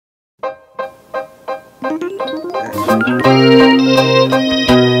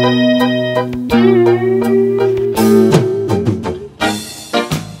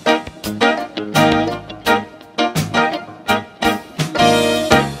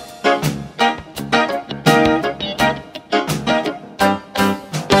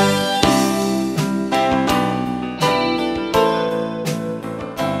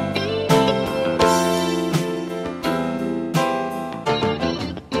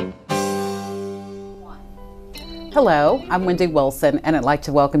Hello, I'm Wendy Wilson, and I'd like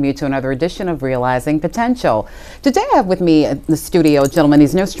to welcome you to another edition of Realizing Potential. Today I have with me in the studio a gentleman.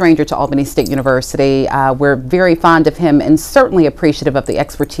 He's no stranger to Albany State University. We're very fond of him and certainly appreciative of the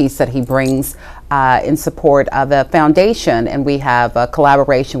expertise that he brings in support of the foundation, and we have a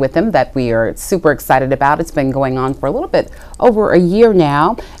collaboration with him that we are super excited about. It's been going on for a little bit over a year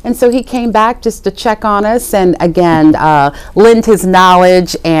now, and so he came back just to check on us and again lend his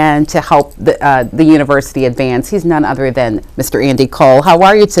knowledge and to help the university advance. He's none other than Mr. Andy Cole. How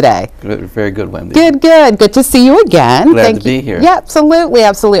are you today? Good, very good, Wendy. Good to see you again. Glad to be here. Yeah, absolutely.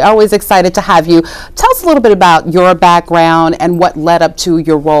 Always excited to have you. Tell us a little bit about your background and what led up to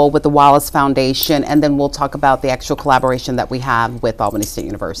your role with the Wallace Foundation, and then we'll talk about the actual collaboration that we have with Albany State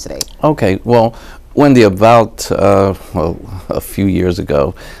University. Okay, well, Wendy, about a few years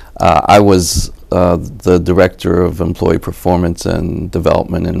ago, I was the Director of Employee Performance and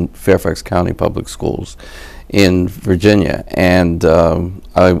Development in Fairfax County Public Schools in Virginia, and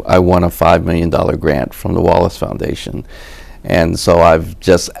I won a $5 million grant from the Wallace Foundation. And so I've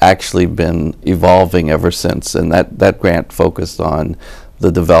just actually been evolving ever since, and that grant focused on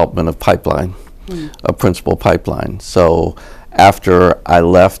the development of pipeline, a principal pipeline. So after I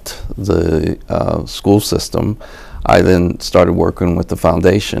left the school system, I then started working with the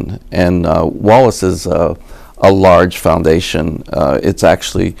foundation. And Wallace is a large foundation. It's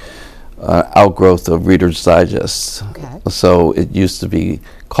actually outgrowth of Reader's Digest. Okay. So it used to be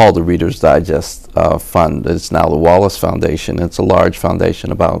called the Reader's Digest Fund. It's now the Wallace Foundation. It's a large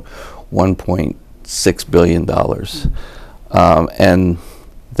foundation, about $1.6 billion. And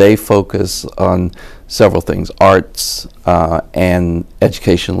they focus on several things: arts and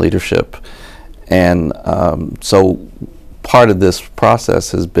education leadership. And so part of this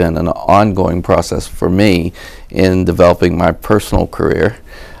process has been an ongoing process for me in developing my personal career,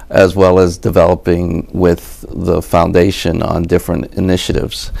 as well as developing with the foundation on different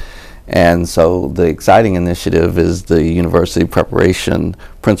initiatives. And so the exciting initiative is the University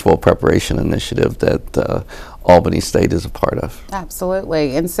Principal Preparation Initiative that Albany State is a part of.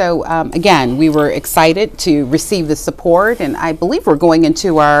 Absolutely. And so, again, we were excited to receive the support, and I believe we're going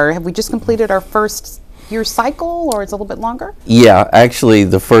into have we just completed our first year cycle, or it's a little bit longer? Yeah, actually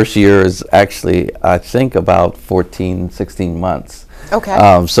the first year is actually, I think, about 16 months.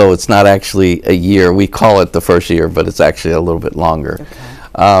 Okay. So it's not actually a year. We call it the first year, but it's actually a little bit longer.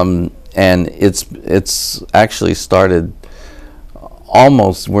 Okay. And it's actually started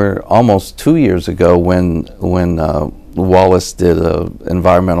almost 2 years ago when Wallace did an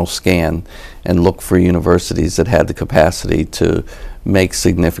environmental scan and looked for universities that had the capacity to make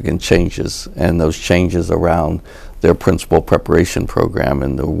significant changes, and those changes around their principal preparation program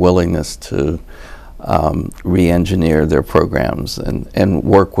and their willingness to re-engineer their programs and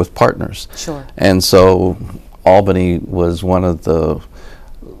work with partners. Sure. And so Albany was one of the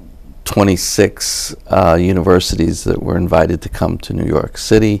 26 universities that were invited to come to New York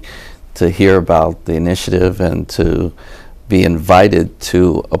City to hear about the initiative and to be invited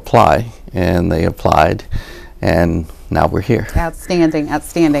to apply. And they applied, and now we're here. Outstanding,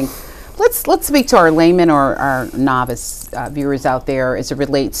 outstanding. Let's speak to our layman or our novice viewers out there as it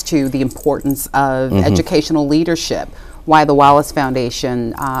relates to the importance of educational leadership. Why the Wallace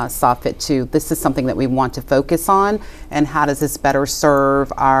Foundation saw fit to, this is something that we want to focus on, and how does this better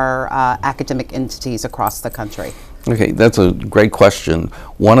serve our academic entities across the country? Okay, that's a great question.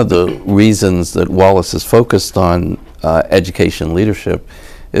 One of the reasons that Wallace is focused on education leadership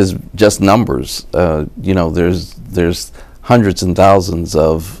is just numbers. You know, there's hundreds and thousands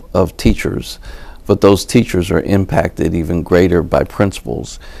of teachers, but those teachers are impacted even greater by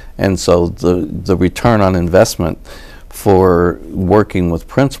principals. And so the return on investment for working with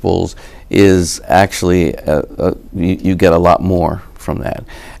principals is actually, you get a lot more from that.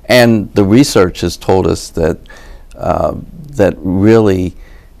 And the research has told us that that really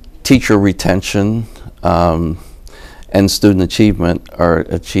teacher retention and student achievement are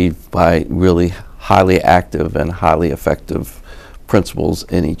achieved by really highly active and highly effective principals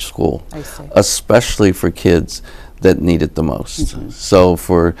in each school, especially for kids that need it the most. So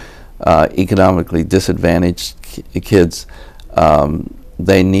for economically disadvantaged kids,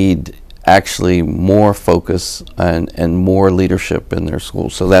 they need actually more focus and more leadership in their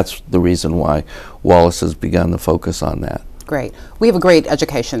schools. So that's the reason why Wallace has begun to focus on that. Great. We have a great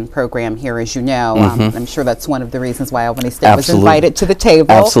education program here, as you know. I'm sure that's one of the reasons why Albany State was invited to the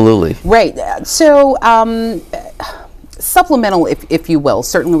table. Absolutely. Right. So, supplemental, if you will.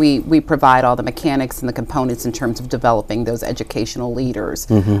 Certainly we provide all the mechanics and the components in terms of developing those educational leaders.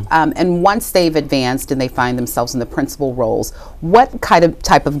 And once they've advanced and they find themselves in the principal roles, what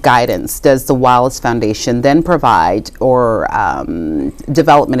type of guidance does the Wallace Foundation then provide, or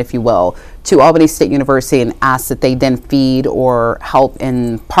development, if you will, to Albany State University, and ask that they then feed or help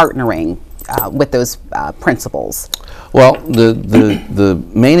in partnering with those principals? Well, the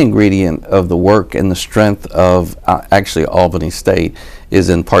main ingredient of the work and the strength of actually Albany State is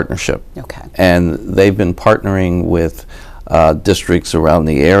in partnership. Okay. And they've been partnering with districts around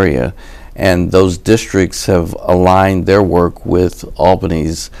the area, and those districts have aligned their work with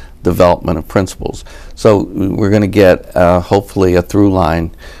Albany's development of principals. So we're going to get hopefully a through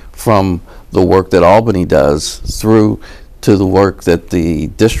line from the work that Albany does through to the work that the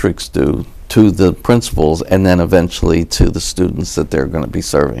districts do, to the principals, and then eventually to the students that they're going to be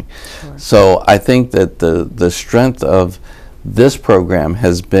serving. Sure. So I think that the strength of this program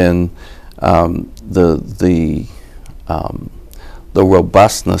has been the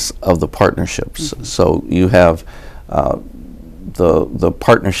robustness of the partnerships. So you have the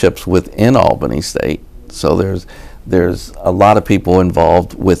partnerships within Albany State. So there's a lot of people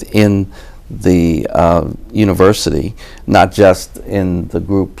involved within the university, not just in the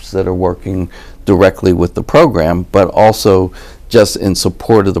groups that are working directly with the program, but also just in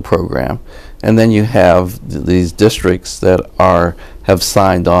support of the program. And then you have these districts that have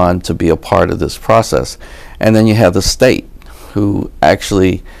signed on to be a part of this process. And then you have the state, who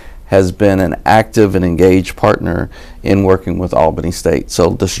actually has been an active and engaged partner in working with Albany State.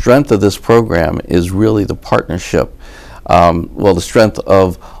 So the strength of this program is really the partnership, the strength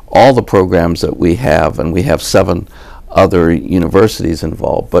of all the programs that we have, and we have 7 other universities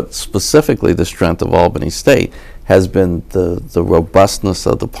involved, but specifically the strength of Albany State has been the robustness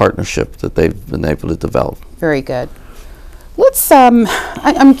of the partnership that they've been able to develop. Very good. Let's,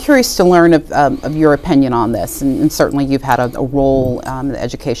 I'm curious to learn of your opinion on this, and certainly you've had a role in the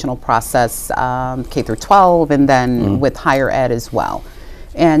educational process, K through 12, and then with higher ed as well.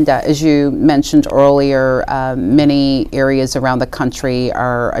 And as you mentioned earlier, many areas around the country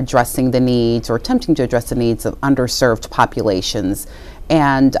are addressing the needs, or attempting to address the needs, of underserved populations.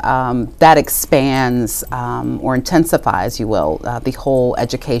 And that expands or intensifies, you will, the whole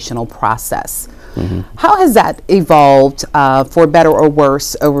educational process. How has that evolved, for better or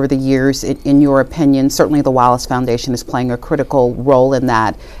worse, over the years, in your opinion? Certainly the Wallace Foundation is playing a critical role in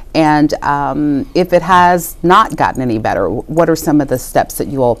that. And if it has not gotten any better, what are some of the steps that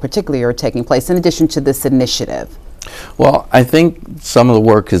you all particularly are taking place in addition to this initiative? Well, I think some of the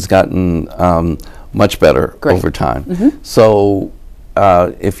work has gotten much better over time. So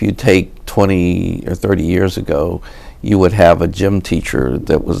if you take 20 or 30 years ago, you would have a gym teacher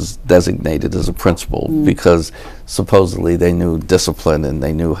that was designated as a principal because supposedly they knew discipline and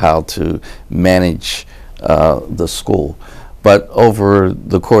they knew how to manage the school. But over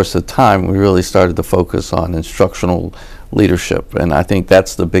the course of time, we really started to focus on instructional leadership, and I think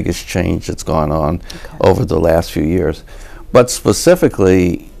that's the biggest change that's gone on over the last few years. But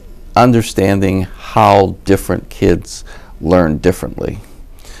specifically, understanding how different kids learn differently,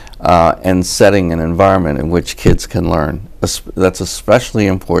 and setting an environment in which kids can learn. That's especially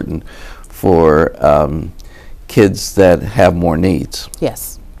important for kids that have more needs.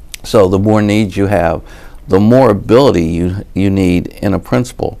 Yes. So the more needs you have, the more ability you need in a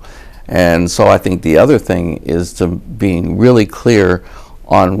principal. And so I think the other thing is to being really clear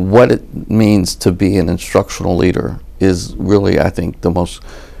on what it means to be an instructional leader is really, I think, the most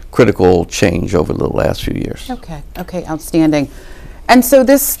critical change over the last few years. Okay, outstanding. And so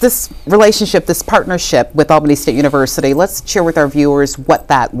this relationship, this partnership with Albany State University, let's share with our viewers what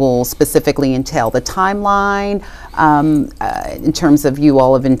that will specifically entail. The timeline, in terms of, you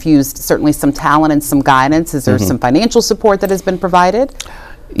all have infused certainly some talent and some guidance. Is there some financial support that has been provided?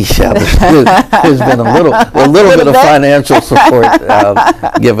 Yeah, there's been a little bit of financial support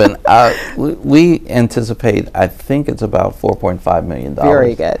given. We anticipate, I think it's about $4.5 million.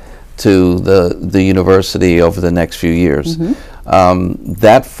 Very good. To the university over the next few years.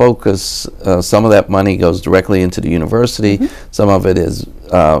 That focus, some of that money goes directly into the university, some of it is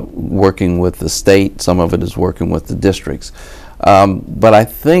working with the state, some of it is working with the districts. But I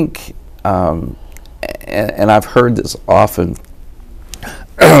think, and I've heard this often,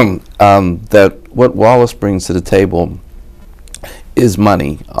 that what Wallace brings to the table is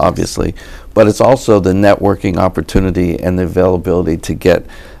money, obviously, but it's also the networking opportunity and the availability to get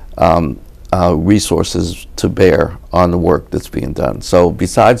resources to bear on the work that's being done. So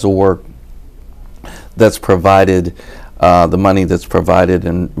besides the work that's provided, the money that's provided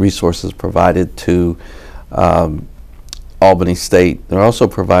and resources provided to Albany State, they're also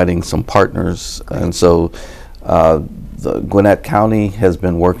providing some partners. And so the Gwinnett County has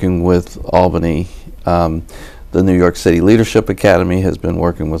been working with Albany. The New York City Leadership Academy has been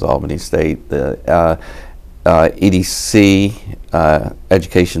working with Albany State. The EDC,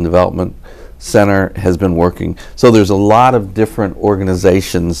 Education Development Center, has been working. So there's a lot of different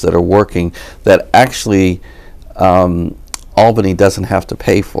organizations that are working that actually Albany doesn't have to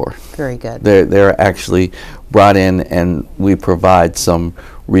pay for. Very good. They're actually brought in, and we provide some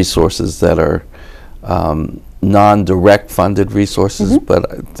resources that are non-direct funded resources,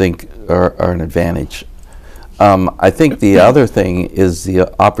 but I think are an advantage. I think the other thing is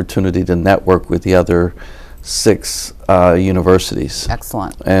the opportunity to network with the other 6 universities.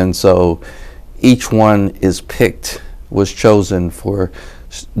 Excellent. And so each one was chosen for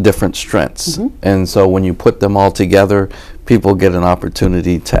different strengths. And so when you put them all together, people get an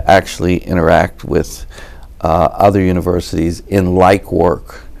opportunity to actually interact with other universities in like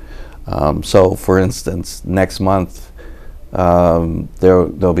work. So for instance, next month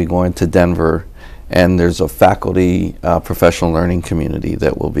they'll be going to Denver, and there's a faculty professional learning community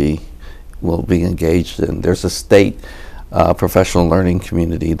that will be engaged in. There's a state professional learning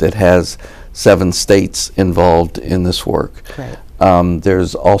community that has 7 states involved in this work. Great.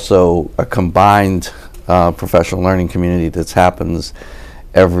 There's also a combined professional learning community that happens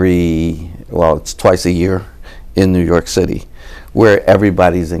it's twice a year in New York City, where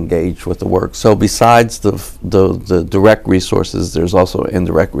everybody's engaged with the work. So besides the direct resources, there's also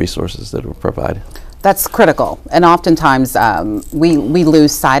indirect resources that are provided. That's critical, and oftentimes we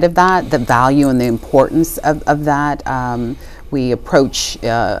lose sight of that, the value and the importance of that. We approach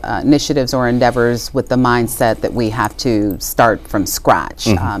initiatives or endeavors with the mindset that we have to start from scratch,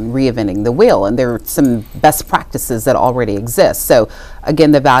 reinventing the wheel, and there are some best practices that already exist. So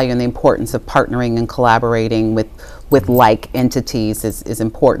again, the value and the importance of partnering and collaborating with like entities is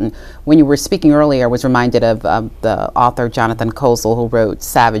important. When you were speaking earlier, I was reminded of the author Jonathan Kozol, who wrote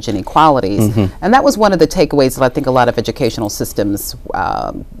Savage Inequalities. And that was one of the takeaways that I think a lot of educational systems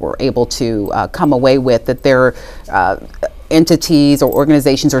were able to come away with, that there are entities or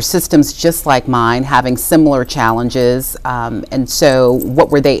organizations or systems just like mine having similar challenges, and so what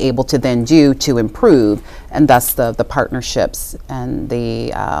were they able to then do to improve, and thus the partnerships and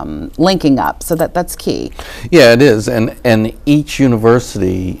the linking up. So that's key. Yeah, it is, and each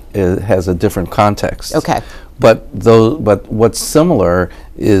university has a different context. Okay. But what's similar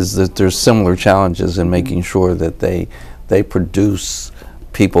is that there's similar challenges in making sure that they produce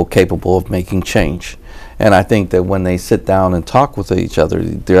people capable of making change. And I think that when they sit down and talk with each other,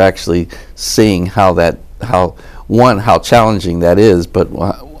 they're actually seeing how challenging that is, but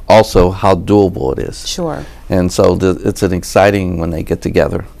also how doable it is. Sure. And so it's an exciting when they get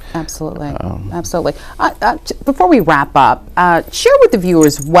together. Absolutely. Absolutely. Before we wrap up, share with the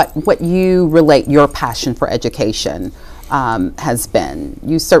viewers what you relate your passion for education has been.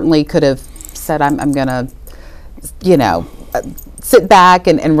 You certainly could have said, I'm going to, sit back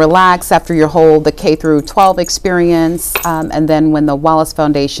and relax after your the K through 12 experience, and then when the Wallace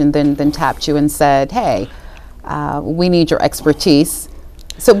Foundation then tapped you and said, hey, we need your expertise.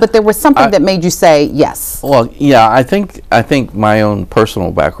 So, but there was something that made you say yes. Well, yeah, I think my own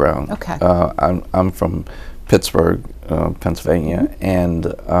personal background. Okay. I'm from Pittsburgh, Pennsylvania, and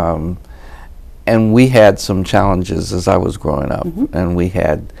we had some challenges as I was growing up, and we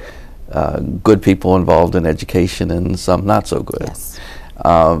had good people involved in education and some not so good. Yes.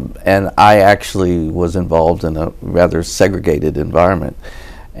 And I actually was involved in a rather segregated environment,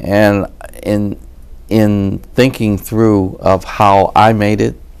 and in thinking through of how I made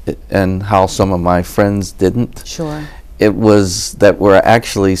it and how some of my friends didn't. Sure. It was that we're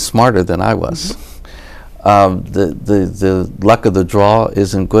actually smarter than I was. The luck of the draw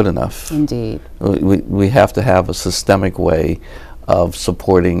isn't good enough. Indeed. We have to have a systemic way of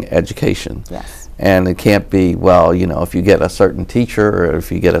supporting education. Yes. And it can't be, well, if you get a certain teacher or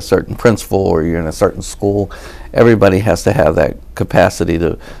if you get a certain principal or you're in a certain school, everybody has to have that capacity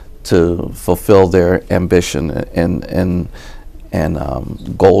to fulfill their ambition and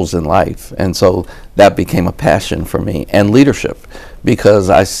goals in life. And so that became a passion for me, and leadership, because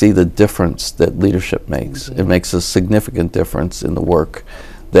I see the difference that leadership makes. It makes a significant difference in the work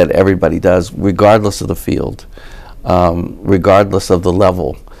that everybody does, regardless of the field, regardless of the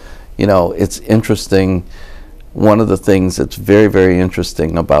level. It's interesting. one of the things that's very, very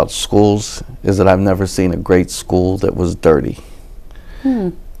interesting about schools is that I've never seen a great school that was dirty.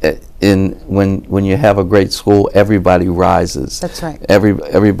 When you have a great school, everybody rises. That's right.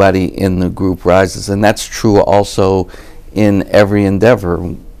 Everybody in the group rises, and that's true also in every endeavor.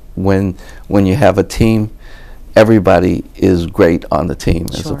 When you have a team, everybody is great on the team,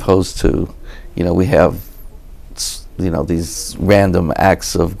 as opposed to, we have, these random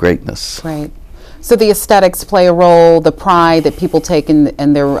acts of greatness. Right. So the aesthetics play a role, the pride that people take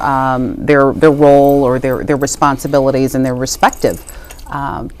in their role or their responsibilities and their respective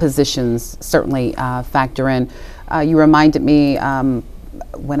positions certainly factor in. You reminded me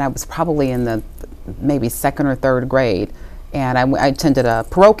when I was probably in the maybe second or third grade, and I attended a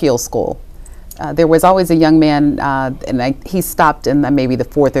parochial school. There was always a young man, and he stopped in maybe the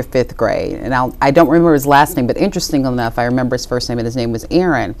fourth or fifth grade, and I don't remember his last name, but interesting enough, I remember his first name, and his name was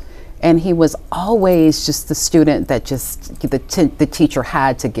Aaron. And he was always just the student that just the teacher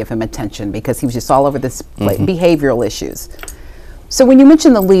had to give him attention, because he was just all over this behavioral issues. So when you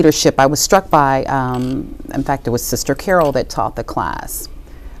mentioned the leadership, I was struck by, in fact, it was Sister Carol that taught the class.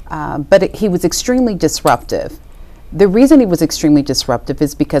 But he was extremely disruptive. The reason he was extremely disruptive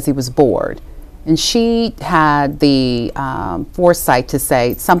is because he was bored. And she had the foresight to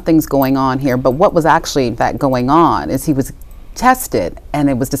say, something's going on here. But what was actually, in fact, going on is he was tested, and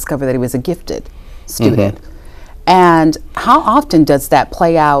it was discovered that he was a gifted student. And how often does that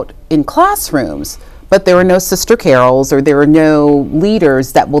play out in classrooms? But there are no Sister Carols, or there are no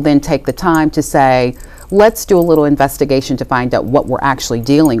leaders that will then take the time to say, let's do a little investigation to find out what we're actually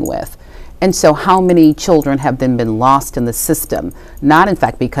dealing with. And so how many children have then been lost in the system, not in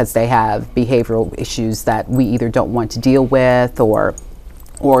fact because they have behavioral issues that we either don't want to deal with or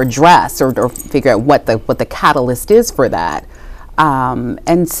address or figure out what the catalyst is for that.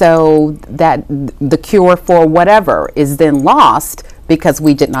 And so that the cure for whatever is then lost because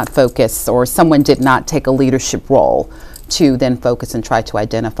we did not focus, or someone did not take a leadership role to then focus and try to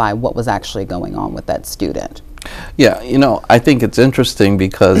identify what was actually going on with that student. Yeah, I think it's interesting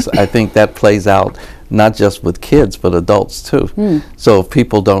because I think that plays out not just with kids, but adults too. So if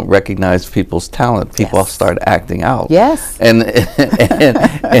people don't recognize people's talent, people start acting out. Yes. And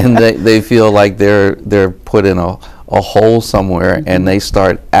they feel like they're put in a hole somewhere, and they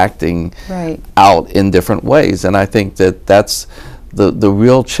start acting out in different ways. And I think that's the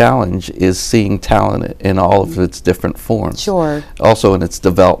real challenge, is seeing talent in all of its different forms. Sure. Also in its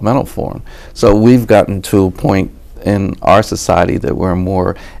developmental form. So we've gotten to a point in our society that we're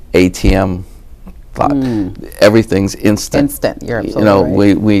more ATM. Everything's instant. Instant. You're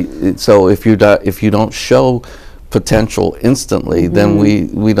absolutely right. So if you don't show potential instantly, then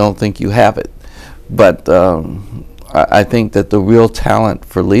we don't think you have it. But I think that the real talent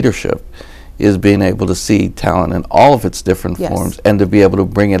for leadership is being able to see talent in all of its different forms, and to be able to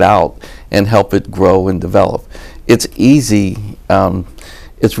bring it out and help it grow and develop. It's easy.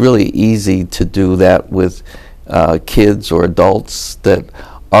 It's really easy to do that with kids or adults that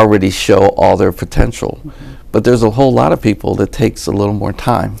already show all their potential. But there's a whole lot of people that takes a little more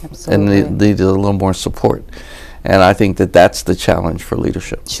time, and they need a little more support. And I think that's the challenge for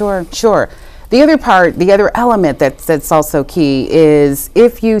leadership. Sure, sure. The other part, the other element that's also key is,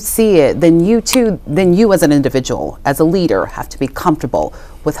 if you see it, then you as an individual, as a leader, have to be comfortable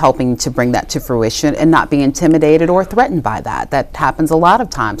with helping to bring that to fruition and not be intimidated or threatened by that. That happens a lot of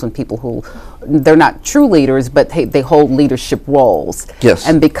times when people they're not true leaders, but they hold leadership roles. Yes.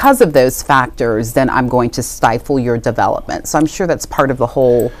 And because of those factors, then I'm going to stifle your development. So I'm sure that's part of the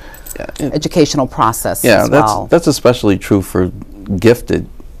whole educational process as well. That's especially true for gifted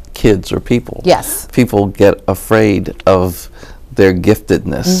kids or people. Yes. People get afraid of their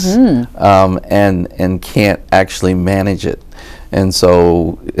giftedness, and can't actually manage it. And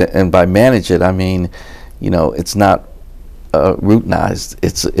so, and by manage it, I mean, it's not routinized.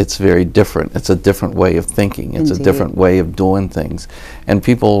 It's very different. It's a different way of thinking. It's a different way of doing things. And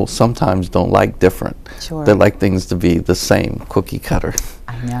people sometimes don't like different. Sure. They like things to be the same, cookie cutter.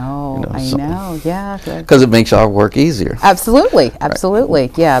 I know, yeah. Because it makes our work easier. Absolutely, absolutely.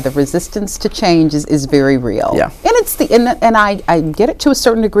 Right. Yeah, the resistance to change is very real. Yeah. And it's and I get it to a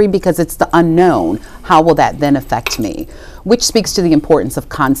certain degree, because it's the unknown. How will that then affect me? Which speaks to the importance of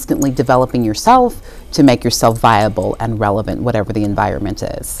constantly developing yourself to make yourself viable and relevant, whatever the environment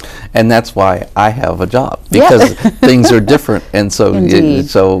is. And that's why I have a job, because things are different. And so,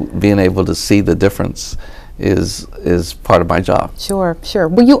 so being able to see the difference is part of my job. Sure, sure.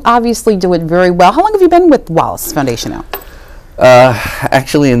 Well, you obviously do it very well. How long have you been with Wallace Foundation now?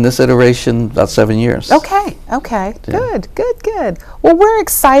 Actually, in this iteration, about 7 years. Okay, okay, good, good, good. Well, we're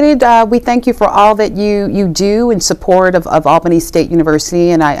excited. We thank you for all that you do in support of Albany State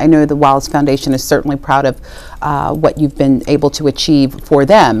University, and I know the Wallace Foundation is certainly proud of what you've been able to achieve for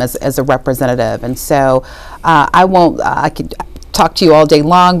them as a representative. And so I could talk to you all day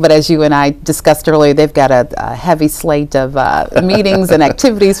long, but as you and I discussed earlier, they've got a heavy slate of meetings and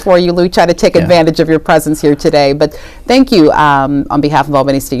activities for you. Lou, try to take advantage of your presence here today. But thank you on behalf of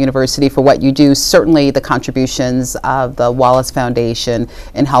Albany State University for what you do. Certainly the contributions of the Wallace Foundation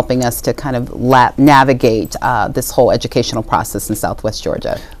in helping us to kind of navigate this whole educational process in Southwest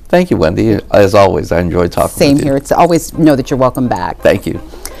Georgia. Thank you, Wendy. As always, I enjoy talking with you. Same here. It's always know that you're welcome back. Thank you.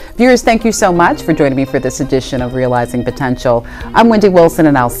 Viewers, thank you so much for joining me for this edition of Realizing Potential. I'm Wendy Wilson,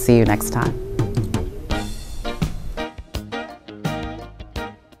 and I'll see you next time.